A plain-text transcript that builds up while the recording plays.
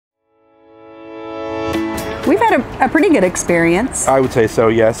We've had a pretty good experience. I would say so,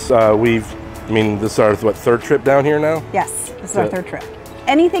 yes. This is our, third trip down here now? Yes, this is our third trip.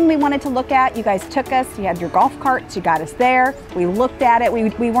 Anything we wanted to look at, you guys took us. You had your golf carts, you got us there. We looked at it.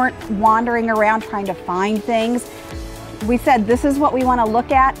 We weren't wandering around trying to find things. We said, this is what we want to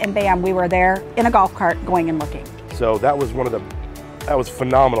look at, and bam, we were there in a golf cart going and looking. So that was that was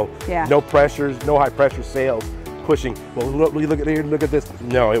phenomenal. Yeah. No pressures, no high pressure sales, pushing. Well, look at here, look at this.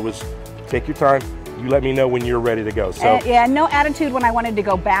 No, it was take your time. You let me know when you're ready to go. So yeah, no attitude when I wanted to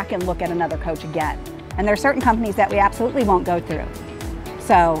go back and look at another coach again. And there are certain companies that we absolutely won't go through.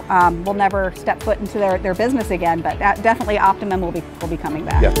 So we'll never step foot into their business again, but definitely Optimum will be coming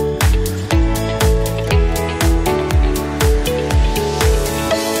back. Yeah.